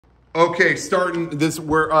Okay, starting this.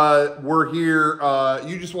 We're here.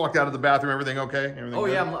 You just walked out of the bathroom. Everything okay? Everything oh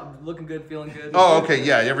good? yeah, I'm looking good, feeling good. Oh, okay,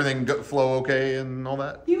 yeah. Everything flow okay and all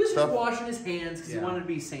that. He was stuff? just washing his hands because he wanted to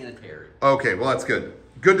be sanitary. Okay, well that's good.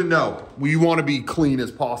 Good to know. We want to be clean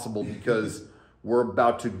as possible because we're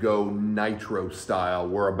about to go nitro style.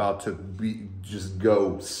 We're about to just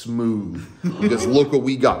go smooth because look what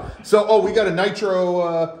we got. So, we got a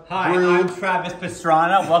nitro. Hi, brew. I'm Travis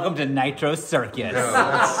Pastrana. Welcome to Nitro Circus. Oh,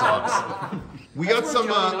 that sucks. We got some.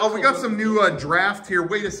 We got some new draft here.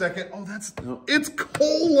 Wait a second. Oh, it's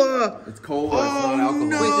cola. It's cola. Oh, it's not alcohol.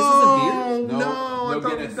 no. Wait, this isn't beer? No, I thought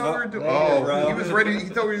we Guinness. were doing. bro. He was ready. He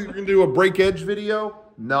thought we were gonna do a break edge video.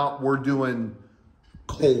 No, we're doing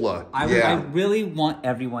cola. I really want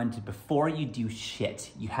everyone to, before you do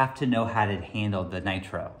shit, you have to know how to handle the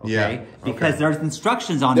nitro, okay? Yeah, Because okay. there's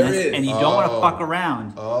instructions on There this, is. and you don't want to fuck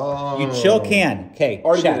around. Oh. You chill can. Okay,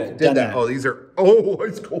 Already check. did it. Done that. Oh, these are. Oh,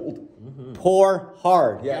 it's cold. Pour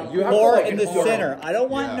hard. Yeah, you have pour to, like, in the pour. center. I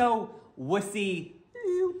don't want Yeah. no wussy.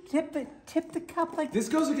 Tip the cup like This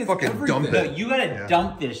goes against Fucking everything. dump No, it. you gotta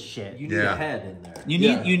dump this shit. You need Yeah. a head in there.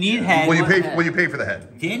 You need head. Well, you pay. head. Well, you pay for the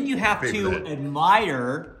head. Then you have Pay for to that.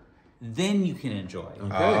 admire. Then you can enjoy.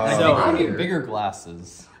 Okay. So I'm Get bigger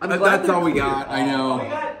glasses. That's all we got. I know.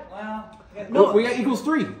 No, we got equals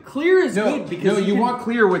 3. Clear is No, good because you can, want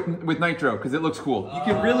clear with nitro because it looks cool. you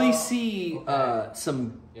can really see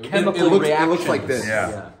some It chemical looks reactions. like this.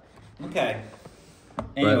 Yeah. Okay. But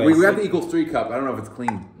Anyways, we got the equals 3 cup. I don't know if it's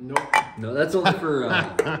clean. No, that's only for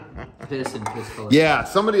piss and piss color. Yeah.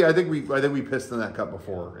 Somebody. I think we pissed in that cup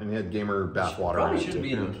before and had gamer bath water. in Probably it, shouldn't too.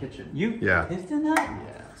 be in the kitchen. You Yeah. pissed in that?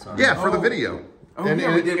 Yeah, sorry. Yeah, for the video. Oh, and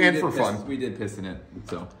yeah, we did and for piss, fun. We did piss in it.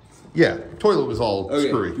 So. Yeah. Toilet was all Okay.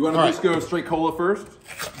 screwy. You want All to right. just go straight cola first?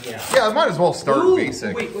 Yeah, I might as well start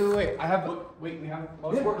basic. Wait. I have. Wait, we have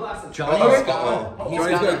more glasses. Johnny's Okay. got, he's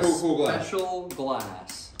Johnny's got got a a cool glass. special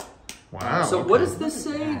glass. Wow. So okay. what does this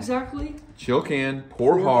say exactly? Chill can,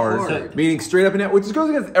 pour Pour hard, hard. meaning straight up and down, which just goes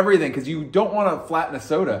against everything because you don't want to flatten a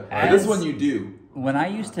soda. But this one you do. When I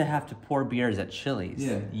used to have to pour beers at Chili's,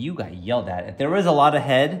 Yeah. you got yelled at. If there was a lot of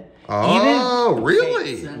head, Oh,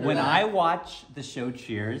 really? when I watch the show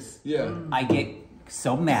Cheers, Yeah. I get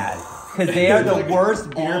so mad because they are the worst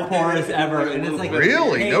beer pourers ever. And it's like,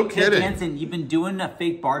 Really? hey, No Kid kidding. Hansen, you've been doing a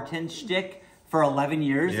fake bartend shtick for 11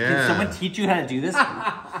 years. Yeah. Can someone teach you how to do this?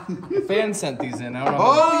 Fan sent these in. I don't know.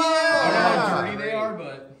 Oh I don't know how yeah. dirty they are,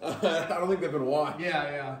 but I don't think they've been washed.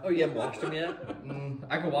 yeah. Oh, you haven't washed them yet?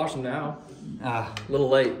 I can wash them now. A little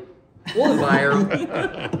late. We'll admire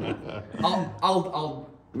them. I'll.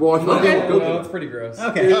 Wash them. Okay. Go No, it's pretty gross.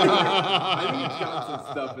 Okay. I think it's got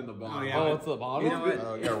some stuff in the bottom. Oh, it's the bottom. You know what?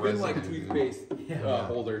 Oh, It's got been like residue. toothpaste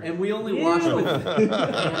holder. And we only wash with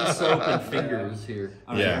hand soap and fingers here.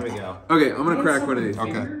 All right, Yeah. here we go. Okay, I'm gonna crack one of these.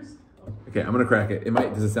 Okay. Okay, I'm gonna crack it.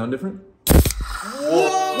 Does it sound different?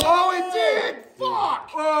 Whoa, it did! Fuck!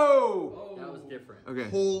 Whoa! That was different. Okay.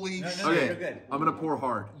 Holy No, shit. you're Okay. good. I'm gonna pour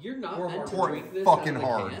hard. You're not meant to Pour it drink this fucking out of the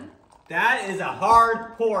hard. can. That is a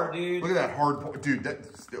hard pour, dude. Look at that hard pour. Dude,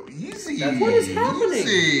 that's easy. That's what is happening.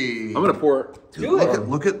 Easy. I'm gonna pour it. Do it.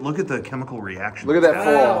 Look at the chemical reaction. Look at that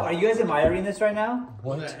Wow, fall. are you guys admiring this right now?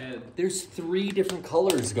 What? There's 3 different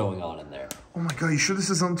colors going on in there. Oh my god, you sure this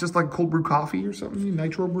isn't just like cold brew coffee or something?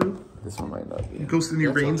 Nitro brew? This one might not be. It goes in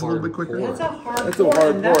your That's a veins a little hard bit quicker? pour. That's a hard That's a pour.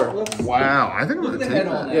 hard and that pour. looks- Wow, I think I'm Look gonna at the take head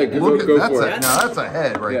on that. that. Yeah, Look at go that's for a, it. now that's a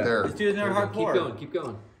head right Yeah. there. Let's do another hard Keep pour. going, keep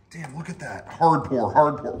going. Damn, look at that. Hard pour,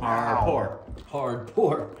 hard pour. Hard Wow. pour. Hard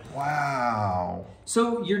pour. Wow.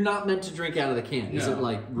 So you're not meant to drink out of the can. Is it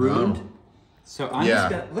like ruined? So I'm Yeah. just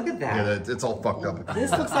gonna look at that. Yeah, it's all fucked up.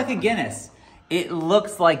 This looks like a Guinness. It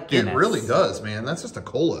looks like Guinness. It really does, man. That's just a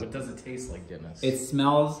cola. Does it taste like Guinness? It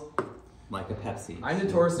smells like a Pepsi. I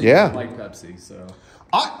notoriously Yeah. don't like Pepsi, so.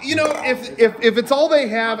 You know, if it's all they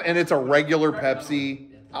have and it's a regular Pepsi,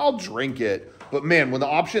 I'll drink it. But man, when the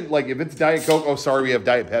option, like if it's Diet Coke, oh sorry, we have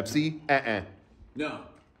Diet Pepsi. No.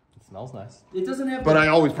 It smells nice. It doesn't have But I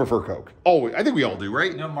always prefer Coke. Always. I think we all do,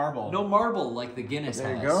 right? No marble. no marble like the Guinness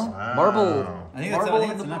There has. you go. Marble. I think that's, marble I think in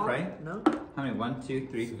that's the enough, bottom? right? No. How many? 1, 2,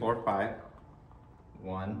 3, 4, 5.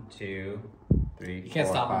 1, 2, 3, You can't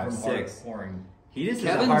 4, stop 5, him from 6. pouring. He just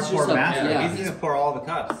Kevin's is a hard just pour a- master. yeah. He's gonna pour all the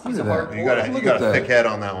cups. He's a Look at hard that. You pour. got Look a at that. thick head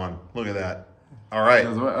on that one. Look at that. All right.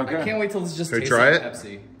 Okay. I can't wait till this just Should we tastes try like it?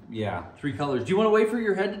 Pepsi. Yeah. 3 colors. Do you want to wait for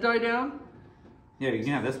your head to die down? Yeah, you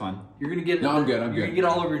can have this one. You're gonna get. No, I'm good, I'm You're good. gonna get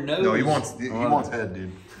all over your nose. No, he wants head,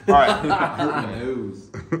 dude. All right.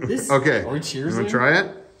 Nose. This. Okay. Are we cheersing? You want to try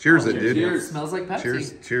it? Cheers it, dude. Cheers. Smells like Pepsi.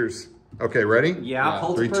 Cheers. Cheers. Okay, ready? Yeah.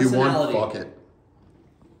 Cult 3, of 2, 1. personality. Fuck it.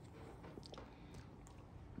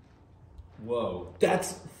 Whoa.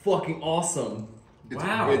 That's fucking awesome.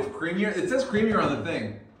 Wow. It's creamier. It says creamier on the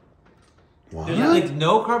thing. What? There's like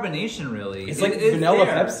no carbonation really. It's like It's vanilla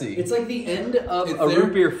there. Pepsi. It's like the end of It's a there.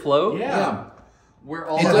 root beer float. Yeah. Where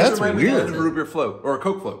all It Yeah, does that's remind me weird. of a root beer float or a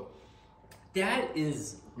Coke float. That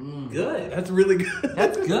is good. That's really good.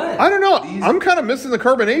 That's good. I don't know. I'm kind of missing the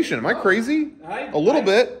carbonation. Am I crazy? A little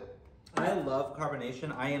bit. I love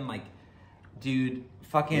carbonation. I am like, dude,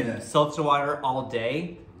 fucking seltzer water all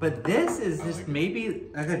day. But this is just maybe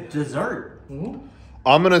like a dessert.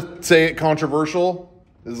 I'm gonna say it controversial.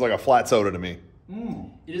 This is like a flat soda to me.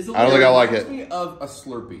 It is a I don't think I like Reminds it. me of a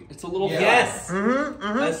Slurpee. It's a little Yes.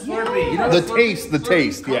 That's Slurpee. You know, The Slurpee- taste, the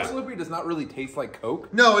taste, Coke yeah. Slurpee does not really taste like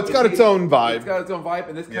Coke. No, it's got its own vibe. It's got its own vibe,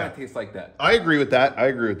 and this kind Yeah. of tastes like that. I agree with that.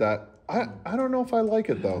 I don't know if I like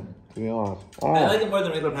it though, to be honest. I like it more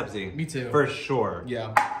than regular Pepsi. Me too. For sure.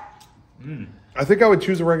 Yeah. I think I would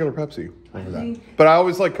choose a regular Pepsi over that. But I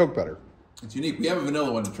always like Coke better. It's unique. We have a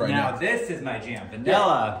vanilla one to try Now now. this is my jam.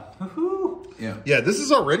 Vanilla. Woohoo. Yeah. Yeah, this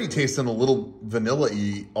is already tasting a little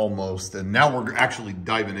vanilla-y almost, and now we're actually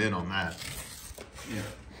diving in on that. Yeah.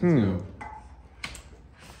 Let's go.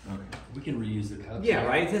 We can reuse the cups. Yeah,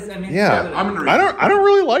 right? I mean, Yeah, I'm gonna I don't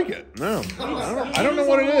really like it. No, I don't know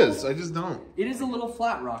what it is. I just don't. It is a little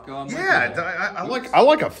flat, Rocco. I'm Yeah, I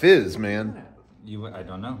like a fizz, man. I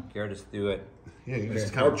don't know. Garrett just threw it. Yeah, you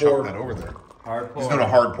just kind of chuck that over there. Hard pour. He's doing a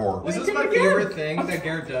hard pour. This is my favorite thing that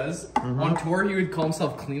Garrett does. On tour, he would call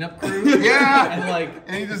himself cleanup crew. Yeah, And like,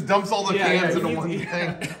 and he just dumps all the cans into one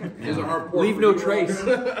thing. Here's a hard pour. Leave for no you. trace.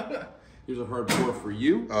 Here's a hard pour for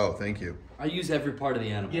you. Oh, thank you. I use every part of the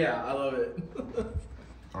animal. yeah, I love it.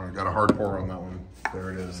 All right, got a hard pour on that one.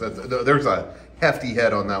 There it is. There's a hefty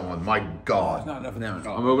head on that one. My God. Not enough now.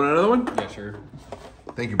 I'm opening another one. Yeah, sure.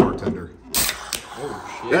 Thank you, bartender.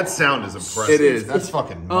 Oh shit. That sound is impressive. It is. That's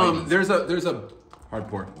fucking mighty. There's a hard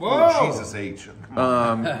pour. Oh, Jesus H. Come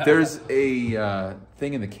on. There's a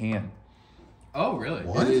thing in the can. Oh, really?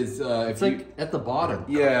 What? It is. It's like at the bottom.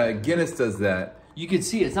 Yeah, Guinness does that. You can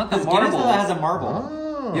see it's not the Guinness marble. has a marble.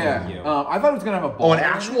 Oh. Yeah. you. I thought it was gonna have a ball. Oh, an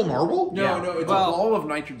actual marble? No, Yeah. no, it's Well- a ball of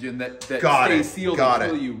nitrogen that Got stays it. sealed Got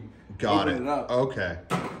until it. you Got open it. it up. Okay.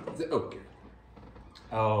 Okay.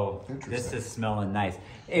 Oh, this is smelling nice.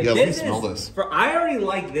 If Yeah, let me this smell is- this. I already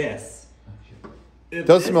like this. If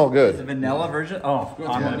Does this smell good. is a vanilla version. Oh,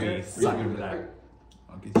 I'm gonna Yeah. be sucking for that.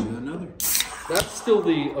 I'll get you another. That's still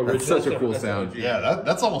the original. That's such a cool sound. Yeah,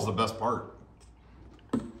 that's almost the best part.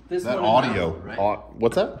 This That one and audio. that one, right?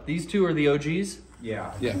 What's that? These two are the OGs.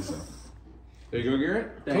 Yeah. Yeah. There you go,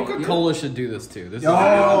 Garrett. Coca-Cola should do this too. This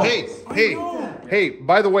Oh, hey,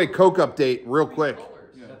 by the way, Coke update, real quick.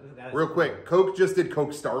 Real quick. Coke just did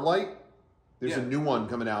Coke Starlight. There's a new one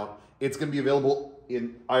coming out. It's going to be available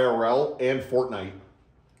in IRL and Fortnite.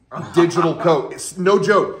 Digital Coke. It's no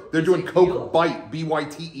joke. They're doing Coke Bite,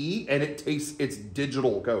 B-Y-T-E, and it's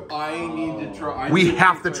digital Coke. I need to try. We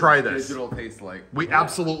have to try this. Digital tastes like. We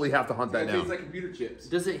absolutely have to hunt that It tastes down. like computer chips.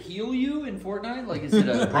 Does it heal you in Fortnite? Like, is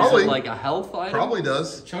it Probably. like a health item? Probably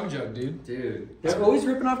does. Chug jug, dude. Dude, they're always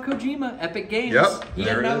ripping off Kojima. Epic Games. Yep, He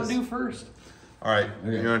there had it Mountain is. Dew first. All right,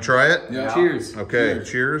 you want to try it? Yeah. Cheers. Okay,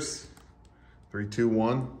 cheers. 3, 2,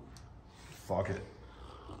 1. Fuck it.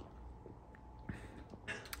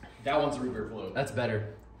 That one's a root beer float. That's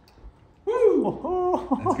better.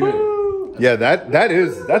 That's good. Yeah,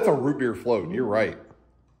 that's a root beer float. You're right.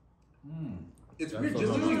 It's weird.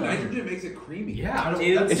 Just using nitrogen makes it creamy. Yeah,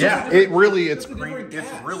 Dude, Yeah, it really it's It's a creamy. different It's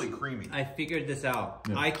cast. really creamy. I figured this out.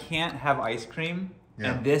 I can't have ice cream,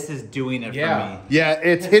 Yeah. and this is doing it Yeah. for me. Yeah,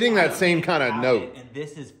 it's hitting that same Can't kind of have note. it, and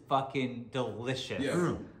this is fucking delicious.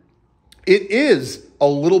 Yeah. It is a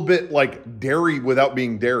little bit like dairy without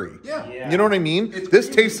being dairy. Yeah. You know what I mean? It's This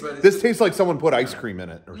creamy, tastes but it's- this tastes like someone put ice cream in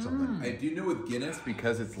it or something. I do know with Guinness,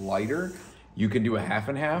 because it's lighter, you can do a half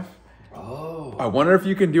and half. Oh. I wonder if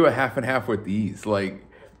you can do a half and half with these. Like,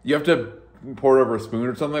 you have to pour it over a spoon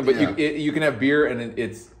or something, but Yeah. you can have beer and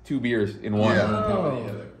it's 2 beers in one.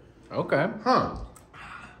 Yeah. Okay. Huh.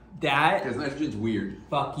 That Because nitrogen's weird.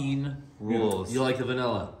 fucking rules. You like the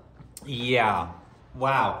vanilla? Yeah.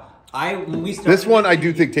 Wow. When we started This one I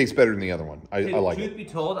do think tastes better than the other one. I like Truth it. be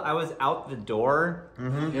told, I was out the door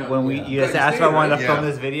Yeah. when you Yeah, just you asked if stayed, I wanted to right? film Yeah.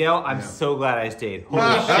 this video. I'm Yeah. so glad I stayed. Holy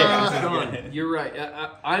shit. this is Sean, good. you're right.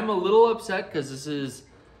 I'm a little upset because it's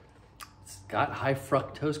got high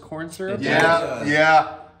fructose corn syrup. Yeah, yeah.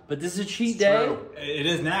 But this is a cheat day. It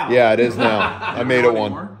is now. Yeah, it is now. I made it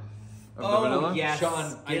one. Of the Oh, vanilla? yes.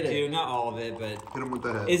 Sean, I get it. do. Not all of it, but Hit him with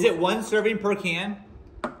that head. is it one serving per can?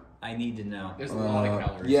 I need to know. There's a lot of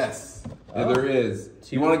calories. Yes, there is.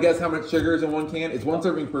 You want to guess how much sugar is in one can? It's 1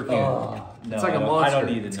 serving per can. No, It's like a I monster.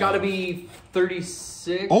 don't need to It's know. got to be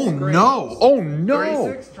 36. Oh grams. no! Oh no!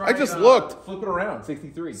 36? I just looked. Flip it around.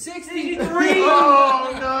 63. 63.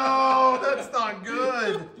 Oh no! That's not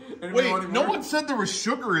good. Anybody Wait, want any no more? one said there was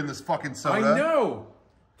sugar in this fucking soda. I know.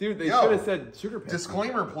 Dude, they Yo. should have said sugar Pepsi.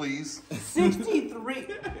 Disclaimer, please. 63.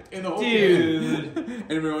 In the whole Dude. can.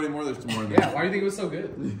 Anybody want any more? There's some more in there. Yeah, why do you think it was so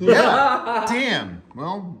good? Yeah. Damn.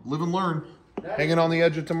 Well, live and learn. Hanging on the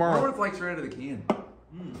edge of I wonder tomorrow. what it's like straight out of the can.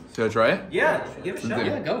 Should I try it? Yeah, give it a shot.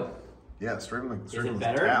 Yeah, Go. Yeah, straight from it the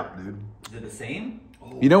better? tap, dude. Is it the same?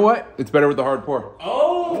 You know what? It's better with the hard pour.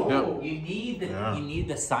 Oh, Yeah. you need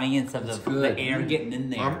the science of the air getting in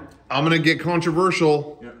there. I'm gonna get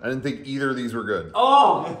controversial. Yeah. I didn't think either of these were good.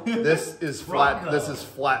 Oh, This is flat. Rocco. This is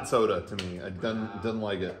flat soda to me. I didn't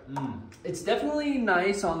like it. It's definitely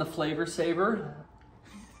nice on the flavor saver.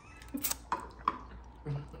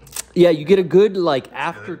 Yeah, you get a good like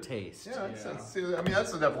aftertaste. Yeah, I mean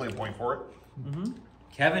that's definitely a point for it.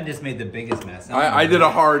 Kevin just made the biggest mess. I did a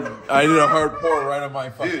hard pour right on my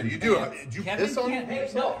fucking. Dude, you do. pan. Did you Kevin piss on can't-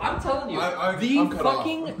 it? No, I'm telling you, I'm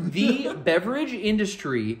cut the beverage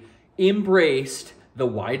industry embraced the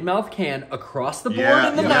wide mouth can across the board Yeah,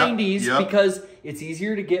 in the yep, 90s yep. because it's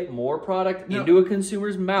easier to get more product into a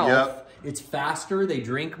consumer's mouth. Yep. It's faster, they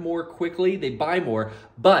drink more quickly, they buy more,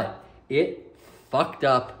 but it fucked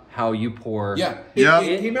up how you pour. Yeah. Yeah.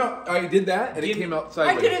 It came out. I did that, and it came out I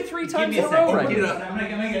sideways. did it 3 Give times me in a a row second. right Give me now. a second. I'm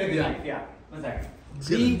gonna get a knife. Yeah, 1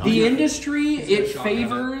 second. The industry, it shotgun.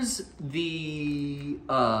 favors the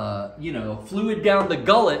fluid down the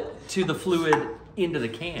gullet to the fluid into the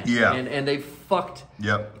can. Yeah. And they fucked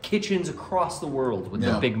Yep. kitchens across the world with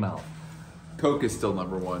Yeah. the big mouth. Coke is still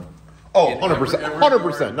 #1. Oh, In 100%. every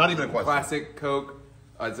 100%. Not even a question. Classic Coke.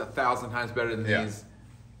 It's 1,000 times better than Yeah. these.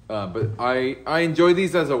 But I enjoy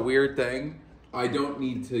these as a weird thing. I don't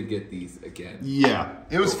need to get these again. Yeah,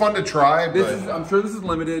 it was fun to try, but I'm sure this is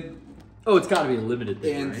limited, Oh, it's got to be a limited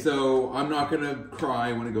thing, and right? so I'm not gonna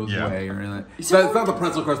cry when it goes Yeah. away or anything. So- It's not the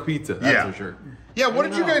pretzel crust pizza, that's Yeah. for sure. yeah. What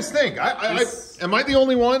did you guys think? Am I the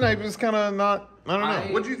only one? I was kind of not. I don't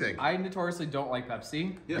know. What did you think? I notoriously don't like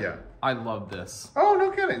Pepsi. Yeah. I love this. Oh, no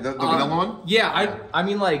kidding. The vanilla one. Yeah, I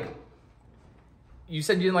mean like. You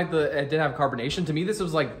said you didn't like it didn't have carbonation. To me, this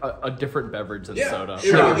was like a different beverage than soda.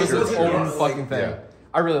 Sure, Like, it was sure, its sure. own fucking thing. Yeah.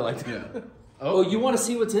 I really liked it. Yeah. Oh, you want to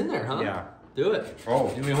see what's in there, huh? Yeah. Do it. Oh. You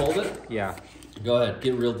want me to hold it? Yeah. Go ahead.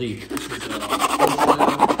 Get real deep.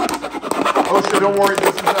 Oh, sure. Don't worry.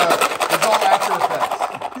 This is all After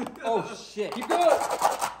Effects. Oh, shit. Keep going.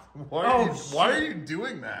 Why are you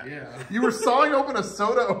doing that? Yeah. You were sawing open a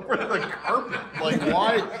soda over the carpet. Like,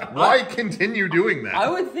 why continue doing that? I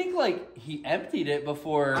would think, like, he emptied it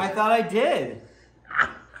before. I thought I did.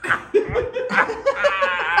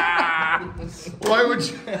 Why would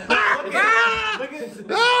you? Look at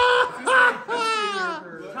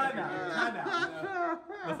Time out.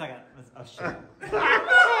 1 second. Oh shit.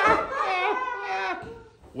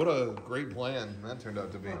 What a great plan that turned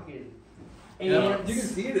out to be. And You can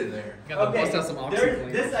see it in there. Gotta bust out some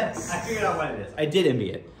oxygen. This I figured out what it is. I did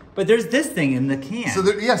envy it, but there's this thing in the can. So,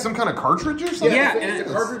 some kind of cartridge or something? Yeah, It's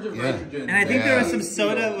a cartridge of Yeah. nitrogen. and I think there was some Yeah.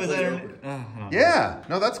 soda with it. Yeah.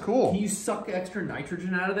 No, that's cool. can you suck extra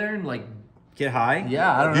nitrogen out of there and, like, Get high.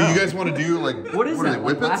 yeah, I don't Do know. you guys want to do like What is are that? they, Like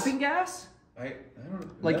whippets? laughing gas? I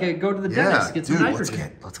don't Like know. go to the Yeah, dentist, get some dude.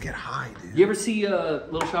 nitrogen. Let's get high, dude. You ever see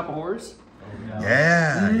Little Shop of Horrors?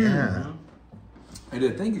 Yeah, yeah. I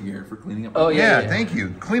did. Thank you, Garrett, for cleaning up. Oh, Yeah, yeah. thank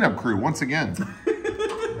you. Cleanup crew once again.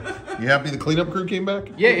 You happy the cleanup crew came back?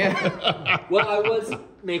 Yeah. Well, I was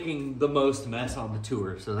making the most mess on the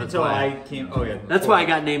tour, so that's Until why I came. Oh yeah. that's why I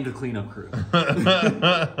got named the cleanup crew.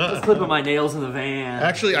 I was clipping my nails in the van.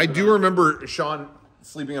 Actually, I do remember Sean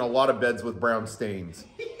sleeping in a lot of beds with brown stains.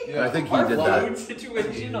 And I think he Our did load that.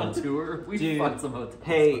 situation on tour, we Dude. fucked some hotels.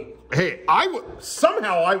 Hey, Hey,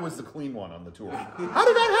 somehow I was the clean one on the tour. How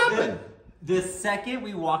did that happen? the second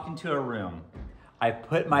we walked into a room, I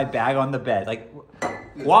put my bag on the bed. Like,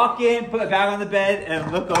 walk in, put my bag on the bed,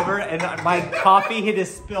 and look over, and my coffee had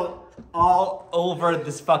just spilled all over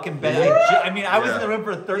this fucking bed. I mean, I was in the room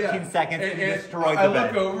for 13 seconds and, destroyed I the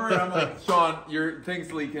bed. look over and I'm like, Sean, your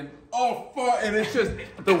thing's leaking. Oh fuck! And it's just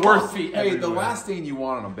the worst. Coffee Hey, the everywhere. last stain you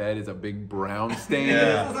want on a bed is a big brown stain.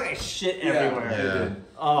 Yeah. It was like shit Yeah. everywhere. Yeah.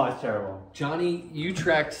 Oh, it's terrible. Johnny, you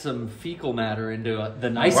tracked some fecal matter into the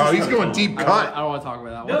nicest. Wow, he's hotel. going deep I cut. don't want to talk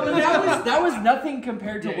about that No, one. but that was nothing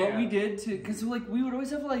compared to Yeah, what yeah. we did to because like we would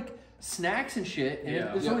always have like snacks and shit, and Yeah.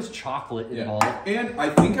 there's Yeah. always chocolate Yeah. involved. And I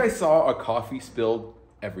think I saw a coffee spilled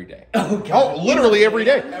every day. Oh, literally every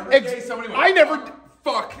day. Every day somebody went, I never.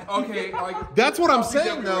 fuck. Okay, like That's what I'm coffee's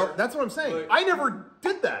saying, though. everywhere. That's what I'm saying. Like- I never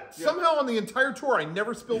did that. Somehow on the entire tour, I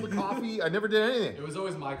never spilled a coffee. I never did anything. It was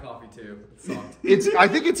always my coffee too. It sucked. I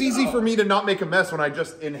think it's easy for me to not make a mess when I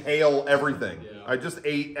just inhale everything. Yeah. I just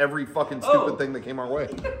ate every fucking stupid thing that came our way.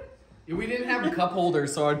 We didn't have cup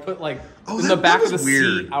holders, so I'd put like Oh, in that- the back that of the was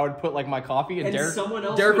weird. seat. I would put like my coffee, and, And someone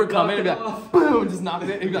else Derek would would come in and be knock like, it off. boom, just knock it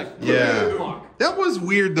in. And he'd be like, Yeah. fuck. That was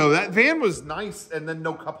weird, though. That van was nice, and then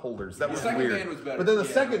no cup holders. That was second weird. van was better. But then the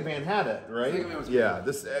Yeah. second van had it, right? second van was yeah.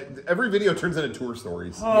 This every video turns into tour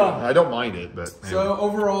stories. I don't mind it, but So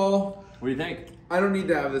overall, What do you think? I don't need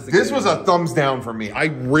to have this. this again. was a thumbs down for me. I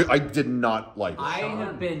did not like it. I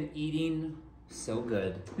have been eating so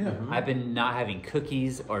good. Yeah. I've been not having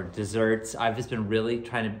cookies or desserts. I've just been really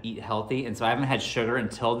trying to eat healthy, and so I haven't had sugar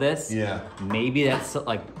until this. Yeah. Maybe that's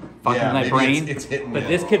like fucking Yeah, my maybe brain. it's hitting but you.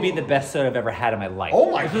 this could be the best soda I've ever had in my life.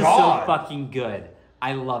 Oh my this was God. so fucking good.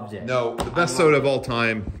 I loved it. No, the best soda of all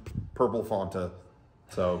time, purple Fanta.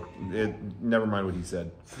 So never mind what he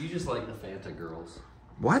said. You just like the Fanta girls.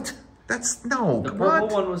 What? That's no. The come purple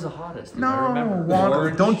on. one was the hottest. Dude. No, I remember. wanna,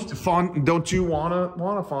 Orange. don't you wanna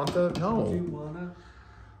Fanta? No. You wanna?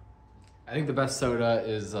 I think the best soda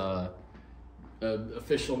is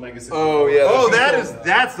official Mega City. Oh yeah. Oh, that's-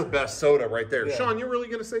 that's the best soda right there. Sean, you're really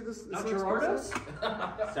gonna say this? Not this next Gerardo's?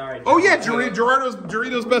 Sorry. Oh yeah,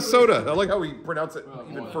 Gerardo's best soda. I like how we pronounce it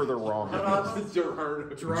even further wrong.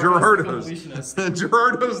 Gerardo. Gerardo's. Completionist.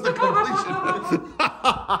 Gerardo's the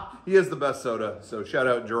completion. He is the best soda. So shout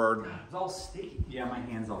out Gerard. It's all sticky. Yeah, my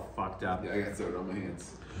hand's all fucked up. Yeah, I got soda on my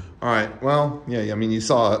hands. All right. Well, yeah. I mean, you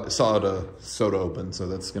saw the soda open, so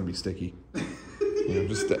that's gonna be sticky.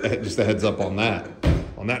 Just a heads up on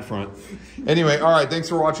that front. Anyway, all right. Thanks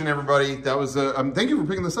for watching, everybody. That was thank you for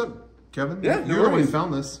picking this up, Kevin. Yeah, no you're the one who worries.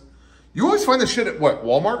 found this. You always find this shit at what?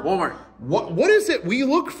 Walmart. Walmart. What is it? We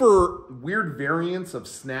look for weird variants of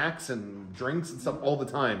snacks and drinks and stuff all the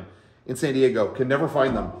time in San Diego. Can never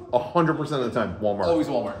find them. 100% of the time, Walmart. Always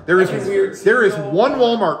Walmart. There is Every weird there is cereal, one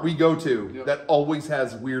Walmart we go to Yep. that always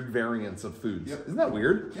has weird variants of foods. Yep. Isn't that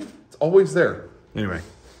weird? It's always there. Anyway,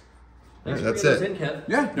 Thanks that's for bringing it. us in, Kev.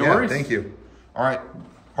 Yeah, no Yeah, worries. thank you. All right,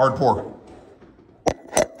 hard pour.